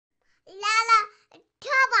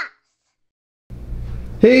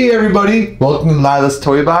Hey everybody, welcome to Lilah's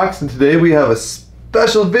Toy Box, and today we have a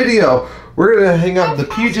special video. We're gonna hang out with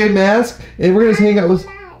the PJ Mask, and we're gonna hang out with,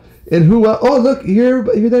 and who else? Oh look, you hear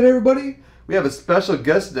that everybody? We have a special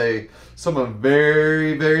guest today, someone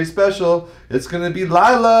very, very special. It's gonna be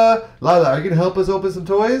Lilah. Lilah, are you gonna help us open some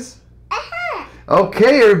toys?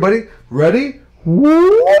 Okay everybody, ready?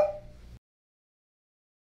 Whoop.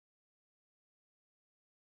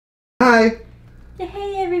 Hi.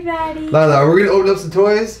 Hey everybody! Lilah, we're gonna open up some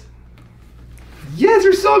toys? Yes,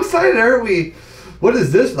 we're so excited, aren't we? What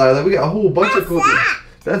is this, Lilah? We got a whole bunch of cool things.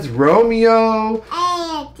 That's Romeo.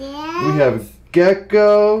 We have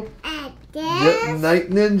Gecko.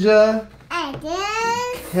 Night Ninja.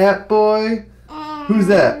 Catboy. Who's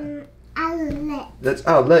that? Owlet. That's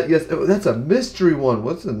Owlet. Yes, oh, that's a mystery one.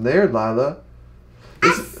 What's in there, Lilah?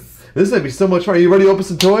 This might be so much fun. Are you ready to open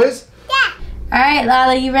some toys? All right,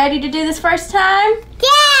 Lilah, you ready to do this first time?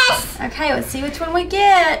 Yes! Okay, let's see which one we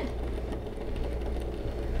get.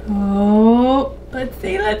 Oh, let's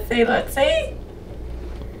see.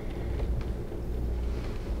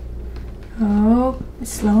 Oh, it's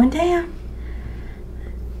slowing down.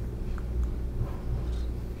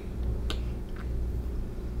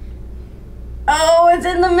 Oh, it's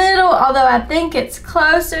in the middle, although I think it's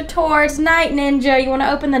closer towards Night Ninja. You want to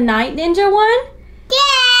open the Night Ninja one?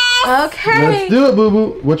 Yes! Okay. Let's do it, Boo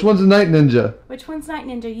Boo. Which one's the Night Ninja? Which one's Night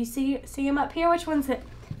Ninja? You see him up here? Which one's it?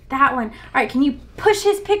 That one. All right, can you push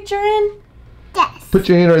his picture in? Yes. Put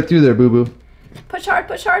your hand right through there, Boo Boo. Push hard,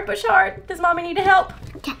 push hard, push hard. Does Mommy need help?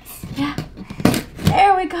 Yes. Yeah.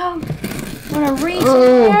 There we go. Want to reach in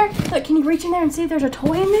there? Look, can you reach in there and see if there's a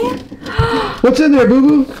toy in there? What's in there,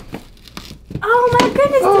 Boo Boo? Oh my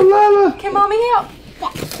goodness. Oh, Lilah. Can Mommy help?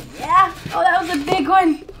 Yes. Yeah. Oh, that was a big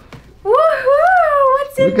one. Woohoo!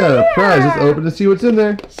 What's in there? We got a prize. Let's open to see what's in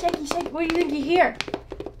there. Shaky, shaky. What do you think you hear?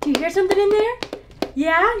 Do you hear something in there?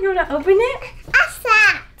 Yeah? You want to open it?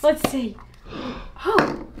 Asa. Let's see.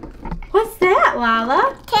 Oh, what's that,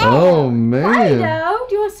 Lilah? Oh, man. Play-Doh.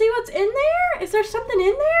 Do you want to see what's in there? Is there something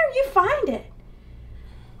in there? You find it.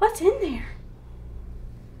 What's in there?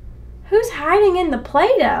 Who's hiding in the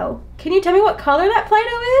Play-Doh? Can you tell me what color that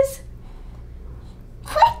Play-Doh is?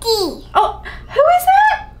 Forky. Oh, who is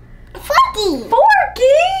that? Forky.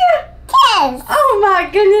 Forky! Yes. Oh my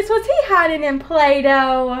goodness, what's he hiding in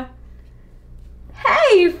Play-Doh?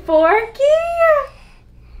 Hey, Forky!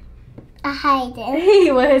 I hide it.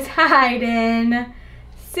 He was hiding.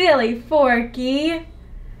 Silly Forky.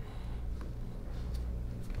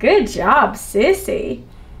 Good job, Sissy.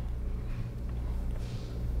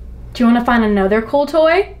 Do you want to find another cool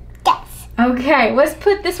toy? Yes. Okay, let's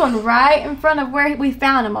put this one right in front of where we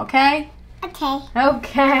found him, okay? Okay.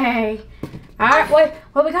 Okay. All right, wait.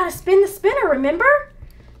 Well, we got to spin the spinner, remember?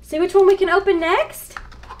 See which one we can open next?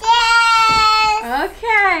 Yes.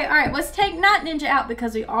 Okay. All right, let's take Night Ninja out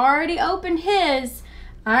because we already opened his.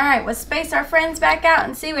 All right, let's space our friends back out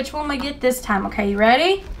and see which one we get this time. Okay, you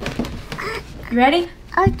ready? You ready?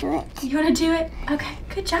 I'll do it. You want to do it? Okay,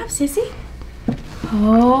 good job, Sissy.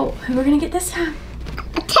 Oh, who we're going to get this time?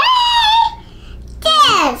 Okay.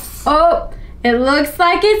 Yes. Oh, it looks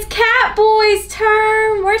like it's Catboy's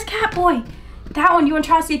turn. Where's Catboy? That one. You want to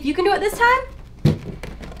try to see if you can do it this time?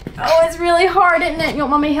 Oh, it's really hard, isn't it? You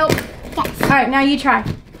want Mommy help? Yes. All right, now you try.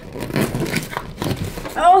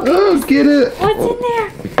 Oh, Oh, get it. what's in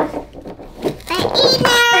I eat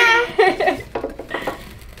it.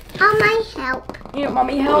 How may I help? there? You want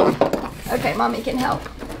Mommy help? Okay, Mommy can help.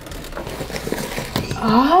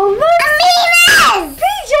 Oh, look! Amina's.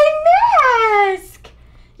 PJ Mask!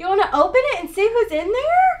 You want to open it and see who's in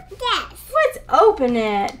there? Yes. Let's open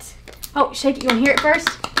it. Oh, shake it. You want to hear it first?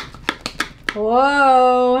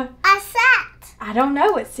 Whoa. I sat. I don't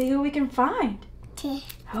know. Let's see who we can find. Okay.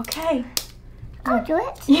 Okay. I'll do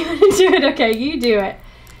it. You want to do it? Okay, you do it.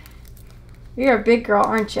 You're a big girl,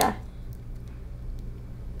 aren't you?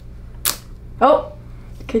 Oh,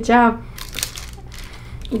 good job.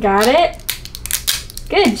 You got it?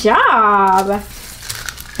 Good job.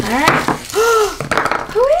 All right.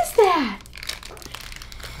 Who is that?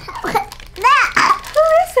 Who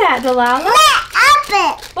is that, Delilah? Up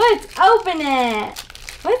it. Let's open it.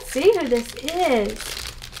 Let's see who this is.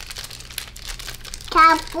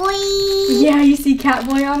 Cowboy. Yeah, you see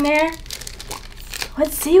Catboy on there?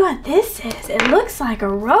 Let's see what this is. It looks like a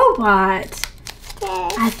robot.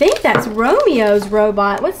 Yes. I think that's Romeo's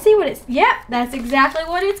robot. Let's see what it's... Yep, that's exactly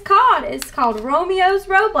what it's called. It's called Romeo's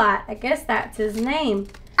robot. I guess that's his name.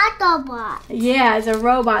 Autobot. Yeah, it's a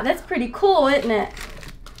robot. That's pretty cool, isn't it?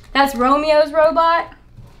 That's Romeo's robot?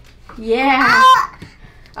 Yeah.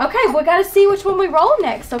 Okay, we got to see which one we roll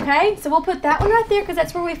next, okay? So we'll put that one right there because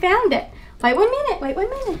that's where we found it. Wait 1 minute. Wait 1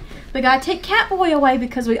 minute. We gotta take Catboy away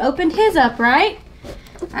because we opened his up, right?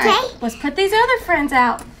 Okay. All right, let's put these other friends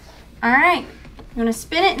out. All right. You wanna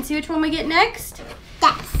spin it and see which one we get next?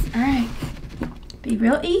 Yes. All right. Be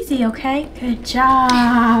real easy, okay? Good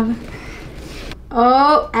job.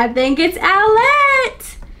 Oh, I think it's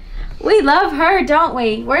Owlette. We love her, don't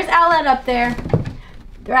we? Where's Owlette up there?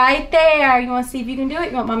 Right there. You want to see if you can do it?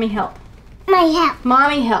 You want mommy help? My help.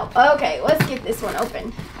 Mommy help. Okay, let's get this one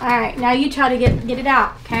open. All right, now you try to get it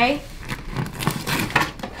out, okay?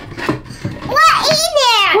 What in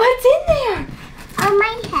there? What's in there?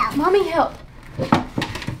 My help. Mommy help.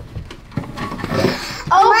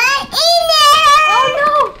 Oh, What in there? oh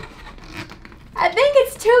no. I think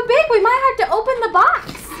it's too big. We might have to open the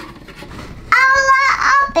box.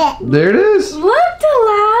 I'll open. There it is. Look,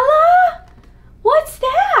 Delilah. What's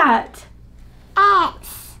that?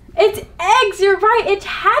 Eggs. It's eggs. You're right. It's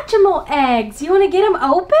hatchimal eggs. You want to get them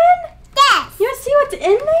open? Yes. You want to see what's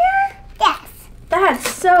in there? Yes. That's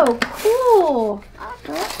so cool. I'll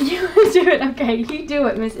do it. You want to do it? Okay, you do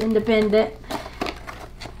it, Miss Independent.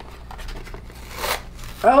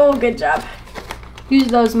 Oh, good job. Use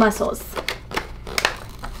those muscles.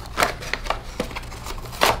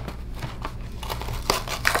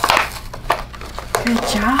 Good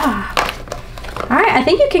job. All right, I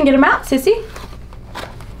think you can get them out, Sissy.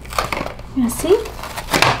 You see?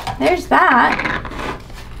 There's that.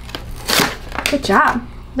 Good job.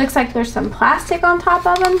 Looks like there's some plastic on top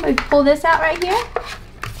of them. We pull this out right here.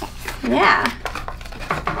 Yeah.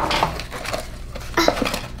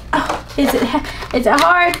 Oh, is it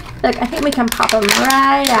hard? Look, I think we can pop them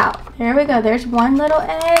right out. There we go. There's one little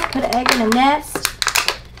egg. Put an egg in a nest.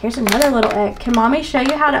 Here's another little egg. Can Mommy show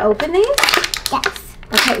you how to open these? Yes.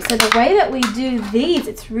 Okay, so the way that we do these,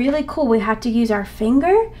 it's really cool. We have to use our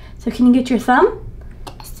finger. So can you get your thumb?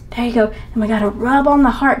 Yes. There you go. And we gotta rub on the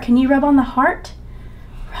heart. Can you rub on the heart?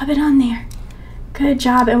 Rub it on there. Good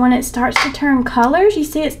job. And when it starts to turn colors, you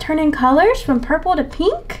see it's turning colors from purple to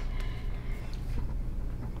pink?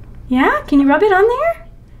 Yeah? Can you rub it on there?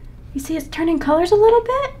 You see it's turning colors a little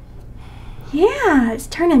bit? Yeah, it's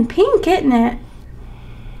turning pink, isn't it?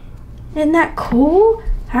 Isn't that cool?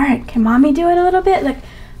 All right, can Mommy do it a little bit? Look,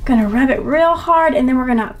 I'm gonna rub it real hard and then we're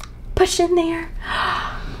gonna push in there.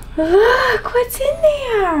 Look, what's in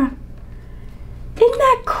there? Isn't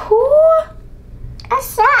that cool?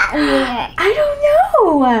 What's that in there? I don't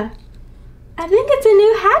know. I think it's a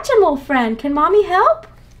new Hatchimal friend. Can Mommy help?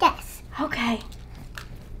 Yes. Okay.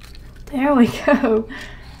 There we go.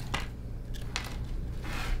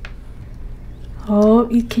 Oh,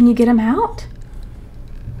 can you get them out?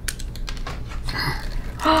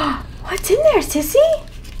 What's in there, Sissy?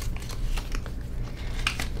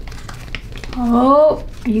 Oh,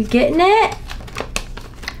 are you getting it?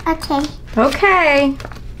 Okay. Okay.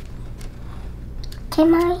 Okay,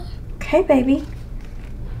 Mommy. Okay, baby.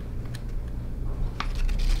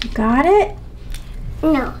 You got it?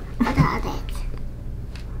 No, I got it.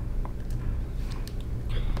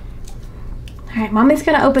 All right, Mommy's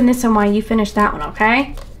gonna open this one while you finish that one,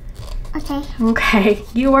 okay? Okay. Okay,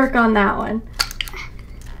 you work on that one.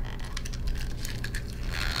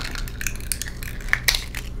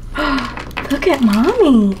 Look at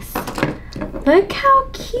Mommy's. Look how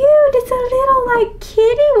cute. It's a little like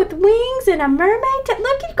kitty with wings and a mermaid.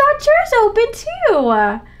 Look, you've got yours open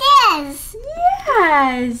too. Yes.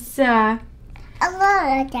 Yes.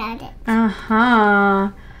 I look at it.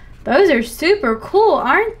 Uh-huh. Those are super cool,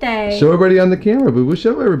 aren't they? Show everybody on the camera, boo. We'll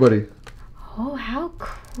show everybody. Oh, how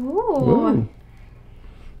cool. Whoa.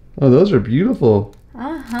 Oh, those are beautiful.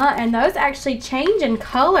 Uh-huh, and those actually change in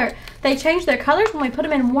color. They change their colors when we put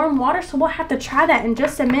them in warm water, so we'll have to try that in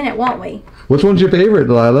just a minute, won't we? Which one's your favorite,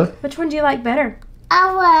 Lilah? Which one do you like better?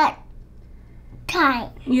 I want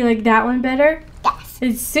time. You like that one better? Yes.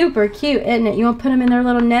 It's super cute, isn't it? You want to put them in their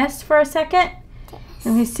little nest for a second?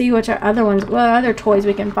 And we see what other toys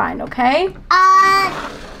we can find, okay?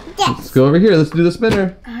 Yes. Let's go over here. Let's do the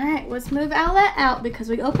spinner. All right, let's move Owlette out because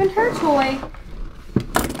we opened her toy.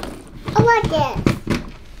 I want this.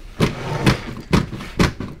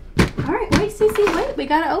 All right, wait, Sissy, wait. We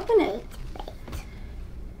got to open it.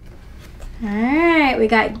 All right, we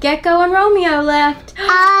got Gecko and Romeo left.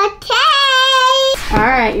 Okay. All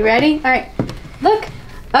right, you ready? All right, look.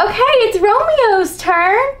 Okay, it's Romeo's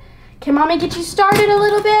turn. Can Mommy get you started a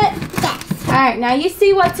little bit? Yes. All right, now you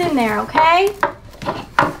see what's in there, okay?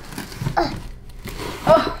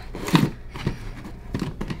 Oh.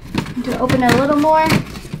 Do open it a little more.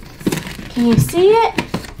 Can you see it?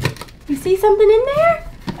 You see something in there?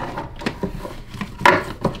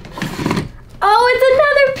 Oh, it's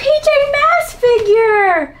another PJ Masks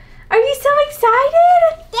figure. Are you so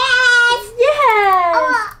excited? Yes.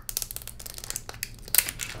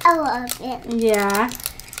 it? Yeah.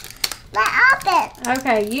 Let's open.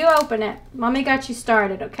 Okay, you open it. Mommy got you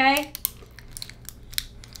started, okay?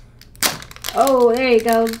 Oh, there you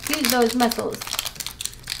go. Use those muscles.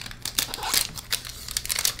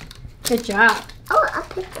 Good job. Oh, I'll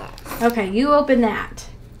put this. Okay, you open that.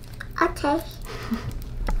 Okay.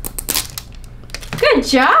 Good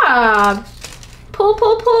job. Pull,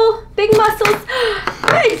 pull, pull. Big muscles.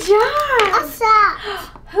 Good job. What's that?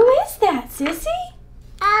 Who is that, Sissy?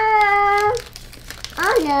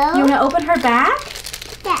 Oh no. You want to open her bag?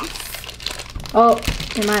 Yes. Oh,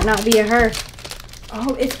 it might not be a her.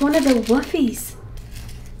 Oh, it's one of the woofies.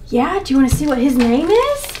 Yeah, do you want to see what his name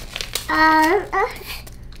is?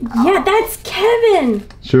 Yeah, that's Kevin.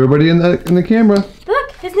 Show everybody in the camera.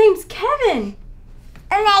 Look, his name's Kevin.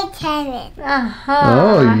 And I Kevin.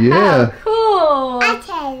 Oh, yeah. How cool. I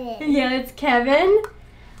Kevin. Yeah, it's Kevin.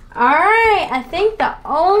 All right, I think the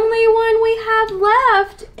only one we have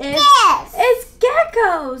left is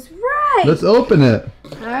geckos. Right. Let's open it.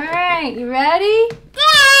 All right, you ready?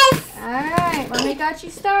 Yes. All right, Mommy got you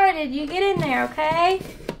started. You get in there, okay?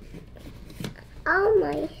 Oh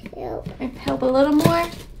my help. Help a little more.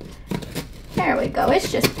 There we go.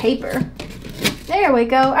 It's just paper. There we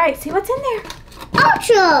go. All right, see what's in there?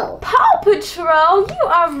 Outro. Paw Patrol. You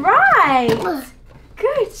are right.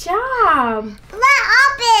 Good job. Let's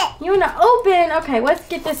open. You want to open? Okay, let's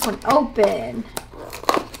get this one open.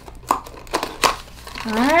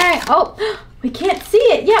 All right. Oh, we can't see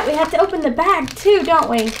it yet. We have to open the bag too, don't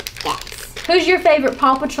we? Yes. Who's your favorite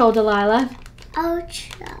Paw Patrol, Delilah?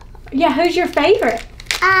 Outro. Yeah, who's your favorite?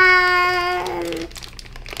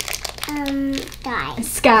 Guys.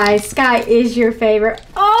 Sky. Sky is your favorite.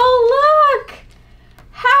 Oh, look.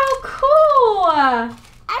 How cool.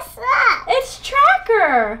 What's that? It's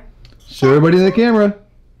Tracker. Show everybody in the camera.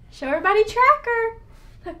 Show everybody Tracker.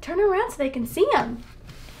 Look, turn around so they can see him.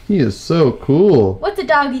 He is so cool. What's the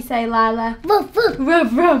doggy say, Lilah? Woof woof.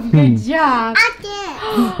 Ruff, ruff. Good job. I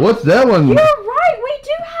did. What's that one? You're right. We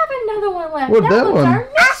do have another one left. What's that one's one? our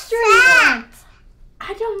mystery that? one.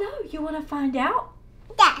 I don't know. You want to find out?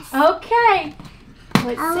 Yes. Okay.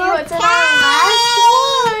 Let's see what's in our last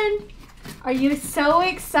one. Are you so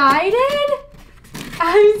excited?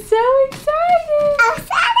 I'm so excited. I'm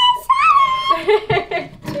so excited.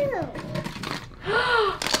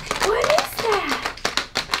 What is that?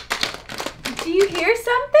 Do you hear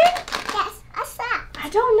something? Yes. What's that? I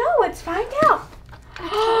don't know. Let's find out.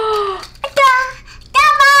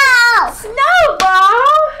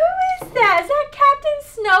 Snowball! Who is that? Is that Captain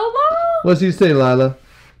Snowball? What's he say, Lilah?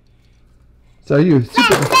 So are you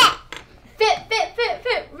super?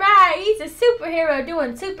 Fit. Right. He's a superhero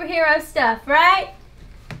doing superhero stuff, right?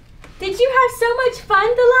 Did you have so much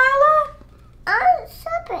fun, Delilah? I'm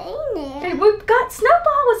super in there. Hey, we got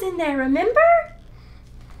Snowball was in there, remember?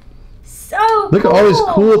 So Look at all these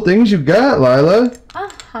cool things you got, Lilah.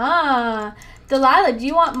 Uh-huh. Delilah, do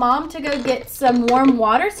you want Mom to go get some warm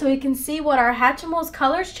water so we can see what our hatchimals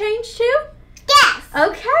colors change to? Yes.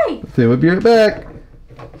 Okay. Okay, we'll be right back.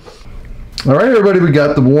 All right, everybody, we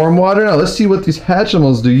got the warm water. Now let's see what these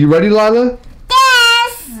hatchimals do. You ready, Lilah?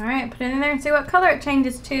 Yes. All right, put it in there and see what color it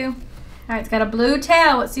changes to. All right, it's got a blue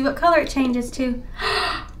tail. Let's see what color it changes to.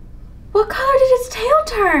 What color did its tail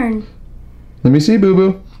turn? Let me see,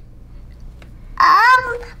 boo-boo.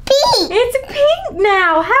 Pink. It's pink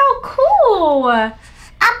now. How cool. A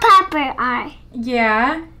purple eye.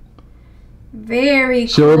 Yeah. Very cool.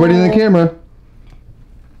 Show everybody in the camera.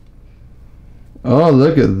 Oh,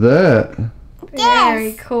 look at that. Very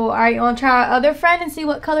Yes. cool. All right, you want to try our other friend and see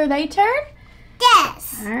what color they turn?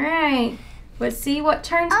 Yes. All right. Let's see what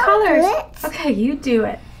turns I'll colors. do it. Okay, you do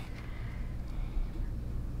it.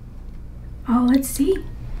 Oh, let's see.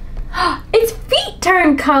 Its feet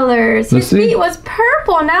turn colors. Let's His see. feet was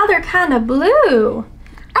purple. Now they're kind of blue.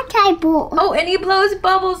 A table. Oh, and he blows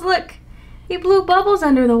bubbles. Look. He blew bubbles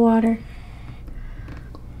under the water.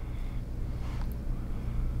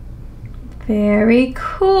 Very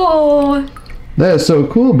cool. That is so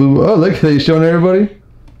cool, boo. Oh, look, are you showing everybody?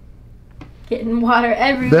 Getting water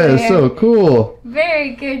everywhere. That is so cool.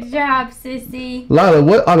 Very good job, Sissy. Lilah,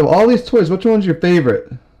 what out of all these toys, which one's your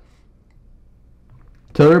favorite?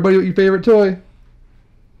 Tell everybody what your favorite toy.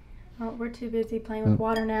 Oh, we're too busy playing with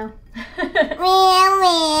water now.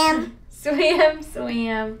 Wham, Swim,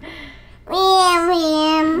 swim.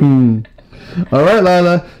 wham. All right,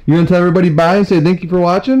 Lilah, you gonna tell everybody bye and say thank you for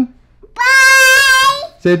watching? Bye.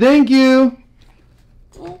 Say thank you.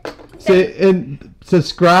 Say and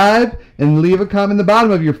subscribe and leave a comment in the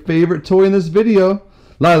bottom of your favorite toy in this video.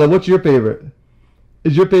 Lilah, what's your favorite?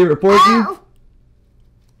 Is your favorite Forky? Oh.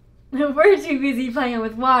 We're too busy playing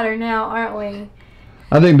with water now, aren't we?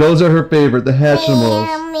 I think those are her favorite, the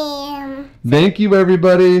hatchimals. Thank you,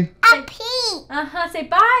 everybody. A pee. Say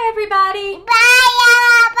bye, everybody. Bye,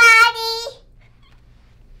 everybody.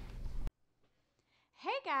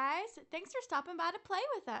 Hey guys, thanks for stopping by to play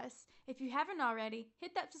with us. If you haven't already,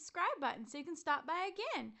 hit that subscribe button so you can stop by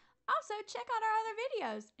again. Also, check out our other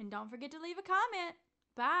videos and don't forget to leave a comment.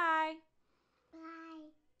 Bye. Bye.